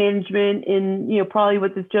 weight management and, probably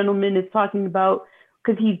what this gentleman is talking about,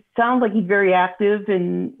 because he sounds like he's very active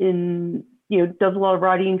and does a lot of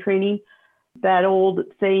riding and training. That old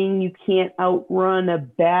saying, you can't outrun a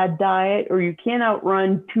bad diet, or you can't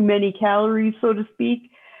outrun too many calories, so to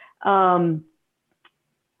speak. A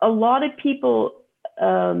lot of people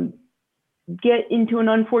get into an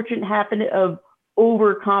unfortunate habit of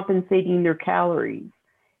overcompensating their calories.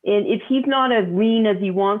 And if he's not as lean as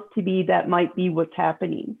he wants to be, that might be what's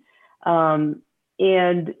happening.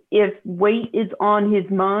 And if weight is on his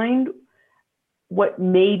mind, what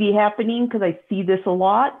may be happening, because I see this a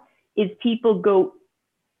lot, is people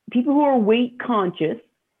who are weight conscious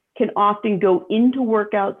can often go into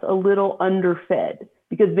workouts a little underfed,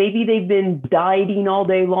 because maybe they've been dieting all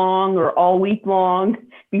day long or all week long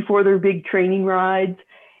before their big training rides.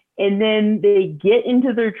 And then they get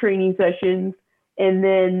into their training sessions, and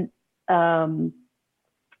then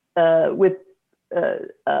with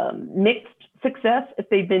mixed success if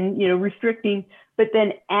they've been, restricting, but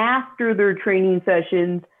then after their training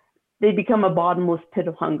sessions, they become a bottomless pit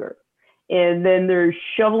of hunger. And then they're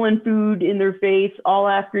shoveling food in their face all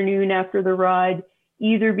afternoon after the ride,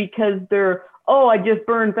 either because they're, oh, I just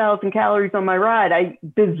burned 1,000 calories on my ride, I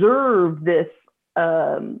deserve this.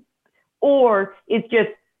 Or it's just,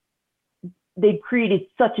 they've created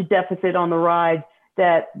such a deficit on the ride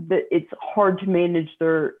that it's hard to manage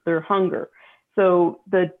their hunger. So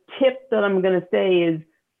the tip that I'm going to say is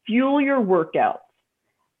fuel your workouts.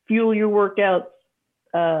 Fuel your workouts,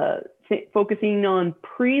 focusing on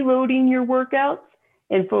preloading your workouts,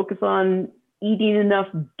 and focus on eating enough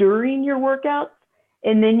during your workouts.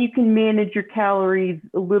 And then you can manage your calories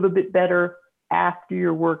a little bit better after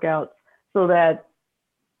your workouts, so that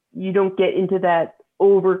you don't get into that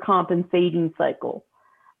overcompensating cycle.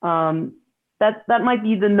 That might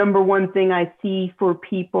be the number one thing I see for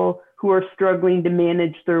people who are struggling to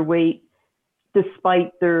manage their weight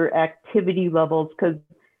despite their activity levels, because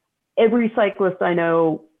every cyclist I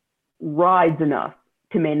know rides enough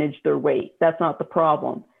to manage their weight. That's not the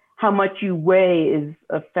problem. How much you weigh is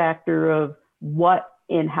a factor of what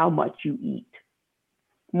and how much you eat,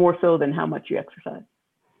 more so than how much you exercise.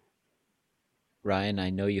 Ryan, I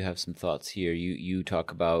know you have some thoughts here. You talk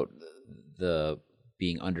about the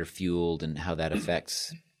being underfueled and how that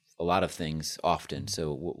affects a lot of things often.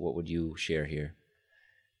 So what would you share here?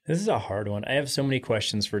 This is a hard one. I have so many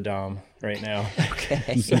questions for Dom right now.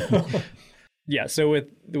 Okay. So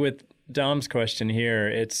with Dom's question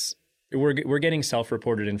here, we're getting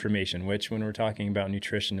self-reported information, which when we're talking about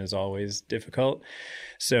nutrition is always difficult.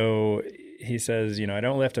 So he says, I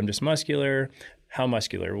don't lift, I'm just muscular. How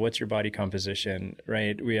muscular? What's your body composition,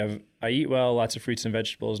 right? I eat well, lots of fruits and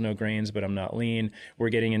vegetables, no grains, but I'm not lean. We're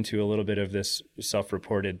getting into a little bit of this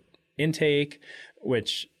self-reported intake,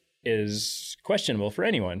 which is questionable for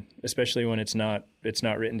anyone, especially when it's not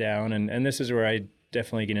written down. And this is where I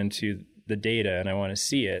definitely get into the data and I want to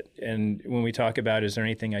see it. And when we talk about, is there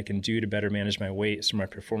anything I can do to better manage my weight so my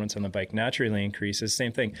performance on the bike naturally increases?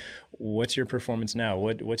 Same thing. What's your performance now?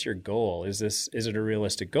 What's your goal? Is it a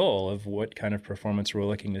realistic goal of what kind of performance we're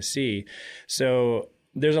looking to see? So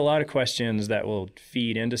there's a lot of questions that will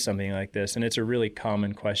feed into something like this. And it's a really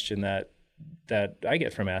common question that I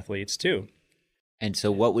get from athletes too. And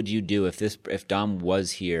so what would you do if Dom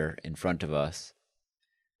was here in front of us?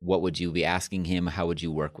 What would you be asking him? How would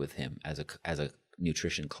you work with him as a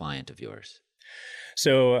nutrition client of yours?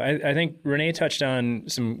 So I think Renee touched on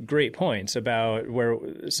some great points about where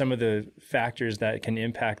some of the factors that can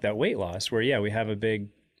impact that weight loss, where, we have a big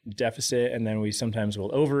deficit, and then we sometimes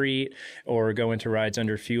will overeat or go into rides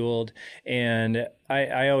underfueled. And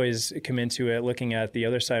I always come into it looking at the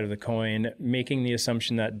other side of the coin, making the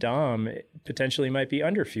assumption that Dom potentially might be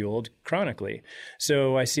underfueled chronically.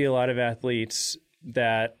 So I see a lot of athletes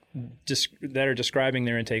that are describing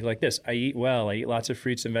their intake like this: I eat well, I eat lots of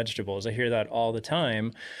fruits and vegetables. I hear that all the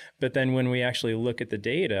time. But then when we actually look at the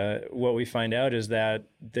data, what we find out is that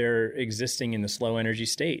they're existing in the slow energy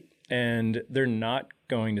state, and they're not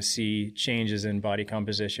going to see changes in body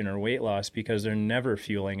composition or weight loss because they're never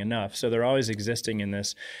fueling enough. So they're always existing in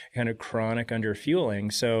this kind of chronic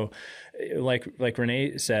underfueling. So like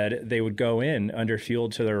Renee said, they would go in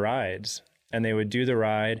underfueled to their rides, and they would do the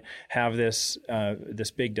ride, have this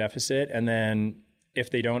big deficit, and then if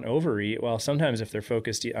they don't overeat, well, sometimes if they're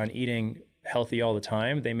focused on eating healthy all the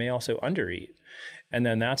time, they may also undereat. And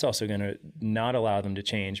then that's also going to not allow them to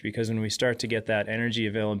change, because when we start to get that energy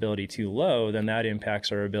availability too low, then that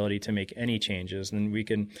impacts our ability to make any changes. And we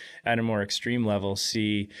can, at a more extreme level,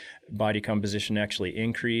 see body composition actually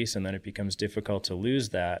increase, and then it becomes difficult to lose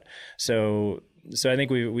that. So I think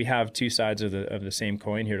we have two sides of the same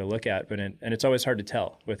coin here to look at, and it's always hard to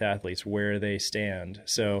tell with athletes where they stand.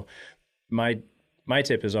 So my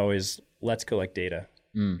tip is always, let's collect data,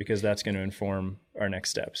 because that's going to inform our next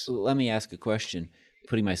steps. Let me ask a question,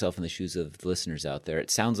 putting myself in the shoes of the listeners out there.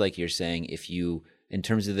 It sounds like you're saying, if you, in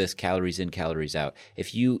terms of this calories in, calories out,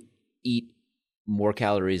 if you eat more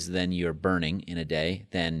calories than you're burning in a day,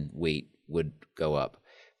 then weight would go up.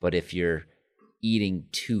 But if you're eating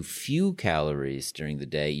too few calories during the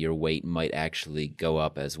day, your weight might actually go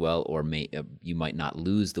up as well, or you might not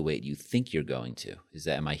lose the weight you think you're going to.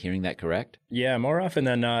 Am I hearing that correct? Yeah, more often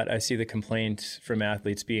than not, I see the complaint from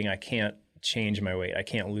athletes being, I can't change my weight, I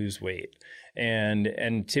can't lose weight.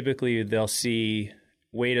 And typically they'll see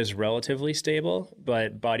weight as relatively stable,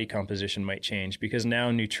 but body composition might change, because now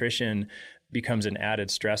nutrition becomes an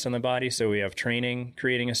added stress on the body. So we have training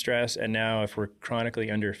creating a stress, and now if we're chronically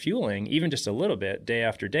underfueling, even just a little bit, day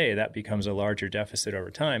after day, that becomes a larger deficit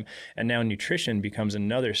over time. And now nutrition becomes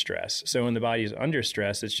another stress. So when the body is under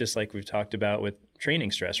stress, it's just like we've talked about with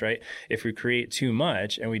training stress, right? If we create too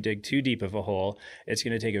much and we dig too deep of a hole, it's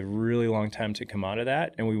going to take a really long time to come out of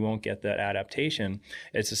that, and we won't get that adaptation.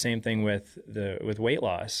 It's the same thing with weight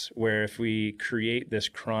loss, where if we create this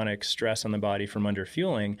chronic stress on the body from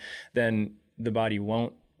underfueling, then the body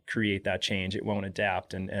won't create that change. It won't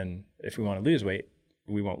adapt. And if we want to lose weight,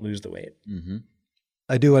 we won't lose the weight. Mm-hmm.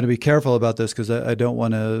 I do want to be careful about this, because I don't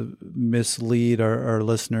want to mislead our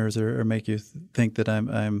listeners or make you think that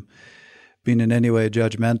I'm being in any way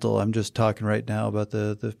judgmental. I'm just talking right now about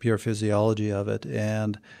the pure physiology of it.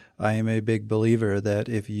 And I am a big believer that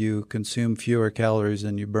if you consume fewer calories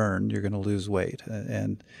than you burn, you're going to lose weight.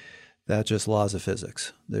 And that's just laws of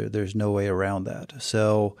physics. There's no way around that.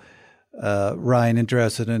 So Ryan,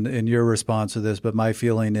 interested in your response to this, but my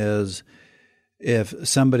feeling is, if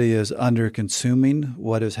somebody is under consuming,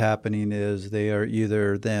 what is happening is they are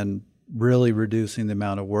either then really reducing the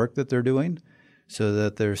amount of work that they're doing, so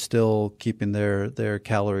that they're still keeping their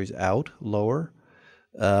calories out lower,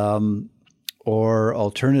 or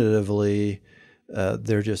alternatively,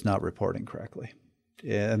 they're just not reporting correctly.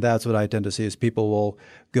 And that's what I tend to see, is people will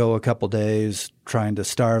go a couple days trying to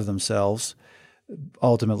starve themselves,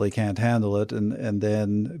 ultimately can't handle it, and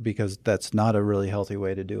then, because that's not a really healthy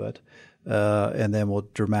way to do it, and then will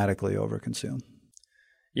dramatically overconsume.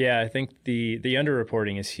 Yeah, I think the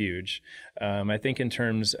underreporting is huge. I think in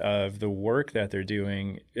terms of the work that they're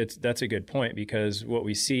doing, that's a good point, because what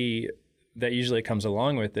we see that usually comes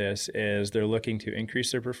along with this is they're looking to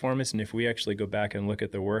increase their performance. And if we actually go back and look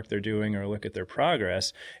at the work they're doing or look at their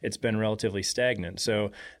progress, it's been relatively stagnant.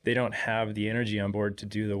 So they don't have the energy on board to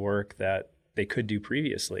do the work that they could do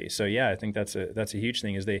previously. So yeah, I think that's a huge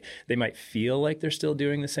thing, is they might feel like they're still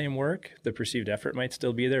doing the same work. The perceived effort might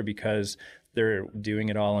still be there because they're doing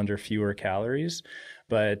it all under fewer calories.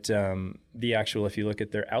 But the actual, if you look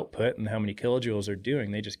at their output and how many kilojoules they're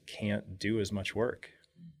doing, they just can't do as much work.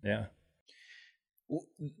 Yeah.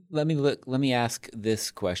 Let me ask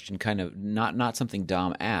this question, kind of not something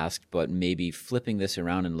Dom asked, but maybe flipping this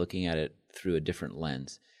around and looking at it through a different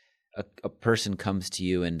lens. A person comes to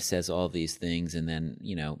you and says all these things, and then,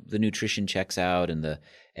 the nutrition checks out and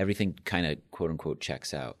everything kind of quote unquote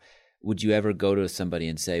checks out. Would you ever go to somebody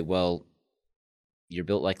and say, well, you're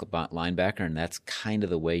built like a linebacker, and that's kind of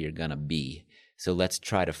the way you're going to be. So let's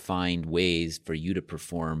try to find ways for you to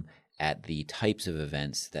perform at the types of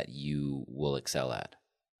events that you will excel at.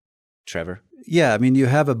 Trevor? Yeah, you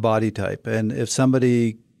have a body type. And if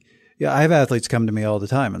somebody, I have athletes come to me all the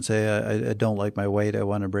time and say, I don't like my weight, I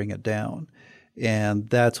want to bring it down. And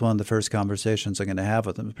that's one of the first conversations I'm going to have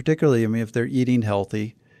with them, particularly, I mean, if they're eating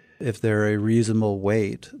healthy, if they're a reasonable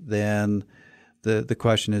weight, then the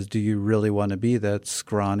question is, do you really want to be that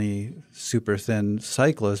scrawny, super thin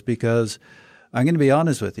cyclist? Because I'm going to be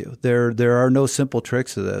honest with you, there are no simple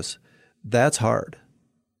tricks to this. That's hard.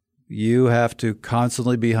 You have to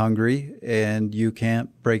constantly be hungry, and you can't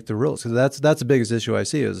break the rules. So that's the biggest issue I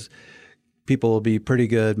see is people will be pretty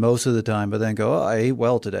good most of the time, but then go, oh, I ate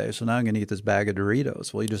well today, so now I'm going to eat this bag of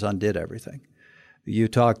Doritos. Well, you just undid everything. You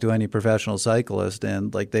talk to any professional cyclist,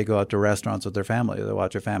 and like they go out to restaurants with their family. They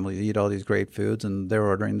watch their family eat all these great foods, and they're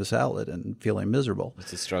ordering the salad and feeling miserable.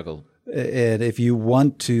 It's a struggle. And if you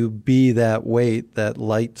want to be that weight, that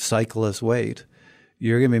light cyclist weight,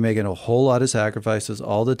 you're going to be making a whole lot of sacrifices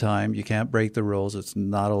all the time. You can't break the rules. It's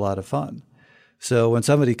not a lot of fun. So when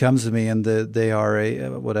somebody comes to me and they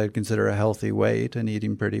are what I'd consider a healthy weight and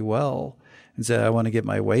eating pretty well, and say, I want to get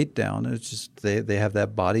my weight down, it's just they have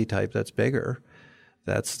that body type that's bigger.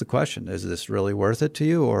 That's the question. Is this really worth it to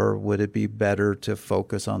you, or would it be better to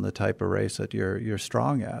focus on the type of race that you're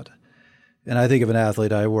strong at? And I think of an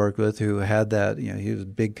athlete I worked with who had that, he was a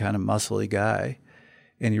big kind of muscly guy.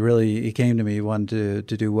 And he came to me, he wanted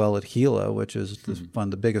to do well at Gila, which is one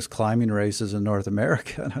of the biggest climbing races in North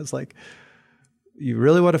America. And I was like, you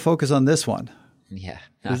really want to focus on this one? Yeah,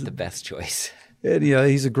 not the best choice. And,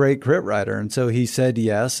 he's a great crit rider. And so he said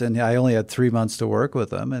yes. And I only had 3 months to work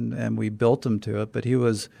with him, and we built him to it. But he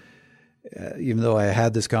was, even though I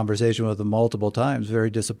had this conversation with him multiple times,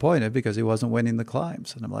 very disappointed because he wasn't winning the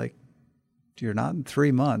climbs. And I'm like, you're not in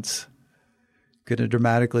 3 months going to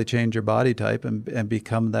dramatically change your body type and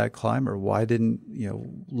become that climber. Why didn't,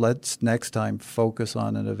 let's next time focus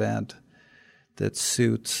on an event that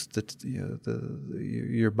suits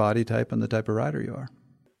your body type and the type of rider you are.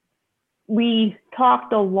 We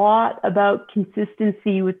talked a lot about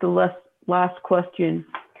consistency with the last question,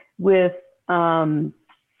 with how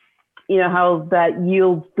that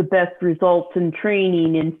yields the best results in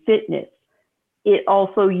training and fitness. It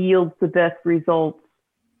also yields the best results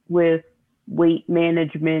with weight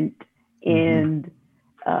management and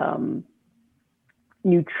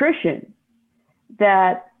nutrition.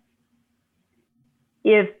 That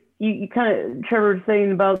if you kind of, Trevor was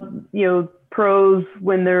saying about, pros,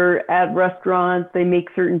 when they're at restaurants, they make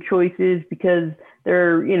certain choices because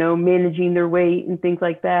they're, managing their weight and things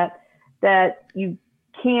like that, that you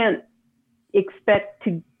can't expect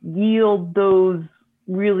to yield those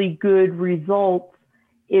really good results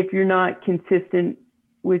if you're not consistent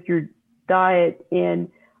with your diet. And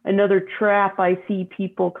another trap I see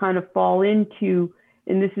people kind of fall into,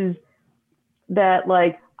 and this is that,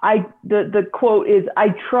 like, the quote is, I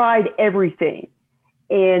tried everything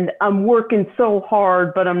and I'm working so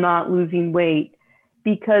hard, but I'm not losing weight,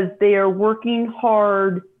 because they are working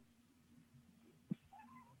hard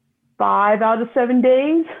 5 out of 7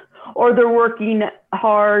 days, or they're working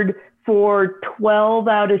hard for 12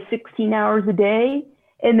 out of 16 hours a day.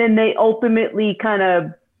 And then they ultimately kind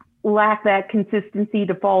of lack that consistency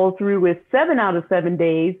to follow through with 7 out of 7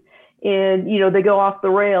 days. And, they go off the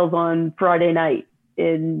rails on Friday night,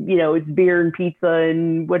 and, it's beer and pizza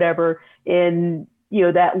and whatever. And,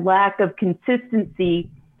 that lack of consistency,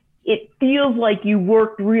 it feels like you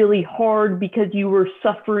worked really hard because you were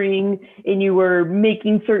suffering and you were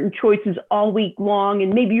making certain choices all week long.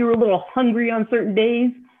 And maybe you were a little hungry on certain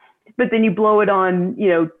days, but then you blow it on,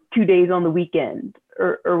 2 days on the weekend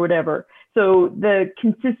or whatever. So the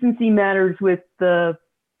consistency matters with the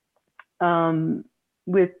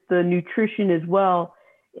nutrition as well.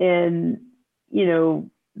 And,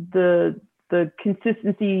 the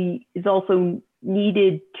consistency is also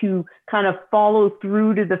needed to kind of follow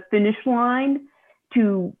through to the finish line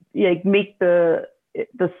to make the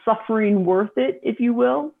suffering worth it, if you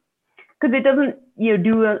will. Because it doesn't,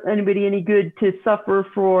 do anybody any good to suffer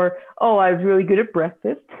for, oh, I was really good at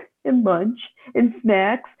breakfast and lunch and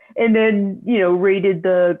snacks, and then, raided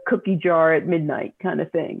the cookie jar at midnight kind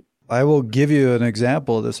of thing. I will give you an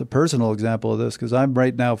example of this, a personal example of this, because I'm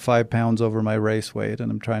right now 5 pounds over my race weight,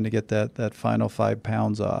 and I'm trying to get that final 5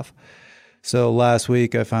 pounds off. So last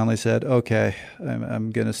week I finally said, okay, I'm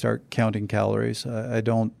going to start counting calories. It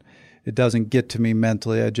doesn't get to me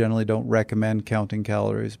mentally. I generally don't recommend counting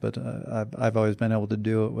calories, but I've always been able to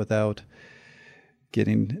do it without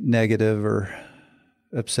getting negative or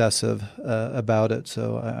obsessive about it.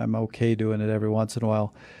 So I'm okay doing it every once in a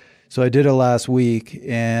while. So I did it last week,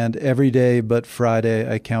 and every day but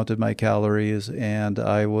Friday I counted my calories, and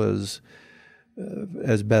I was,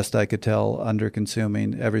 as best I could tell,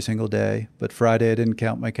 under-consuming every single day. But Friday I didn't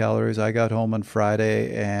count my calories. I got home on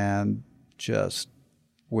Friday and just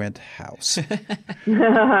went house.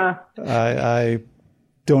 I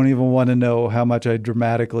don't even want to know how much I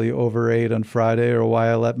dramatically overate on Friday or why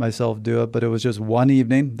I let myself do it, but it was just one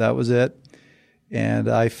evening. That was it. And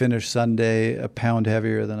I finished Sunday a pound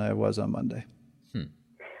heavier than I was on Monday.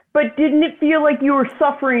 But didn't it feel like you were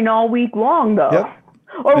suffering all week long, though? Yep.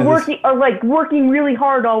 Or working really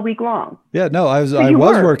hard all week long? Yeah, no, I was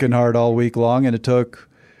working hard all week long, and it took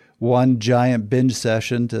one giant binge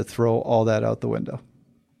session to throw all that out the window.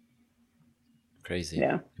 Crazy.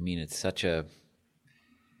 Yeah. I mean, it's such a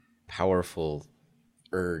powerful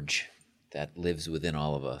urge that lives within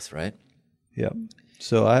all of us, right? Yeah.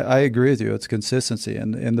 So I agree with you. It's consistency.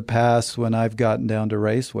 And in the past, when I've gotten down to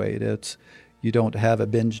race weight, it's you don't have a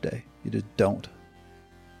binge day. You just don't.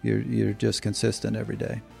 You're just consistent every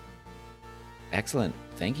day. Excellent.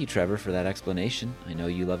 Thank you, Trevor, for that explanation. I know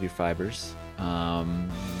you love your fibers. And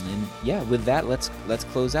yeah, with that, let's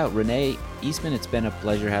close out. Renee Eastman, it's been a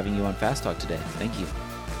pleasure having you on Fast Talk today. Thank you.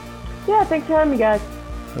 Yeah, thanks for having me, guys.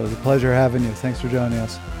 It was a pleasure having you. Thanks for joining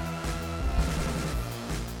us.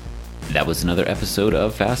 That was another episode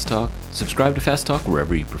of Fast Talk. Subscribe to Fast Talk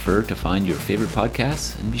wherever you prefer to find your favorite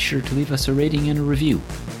podcasts, and be sure to leave us a rating and a review.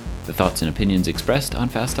 The thoughts and opinions expressed on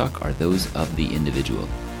Fast Talk are those of the individual.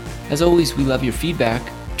 As always, we love your feedback.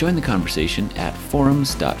 Join the conversation at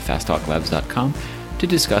forums.fasttalklabs.com to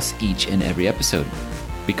discuss each and every episode.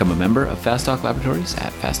 Become a member of Fast Talk Laboratories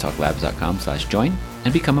at fasttalklabs.com/join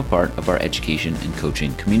and become a part of our education and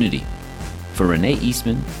coaching community. For Renee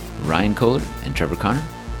Eastman, Ryan Kohler, and Trevor Connor,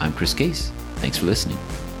 I'm Chris Case. Thanks for listening.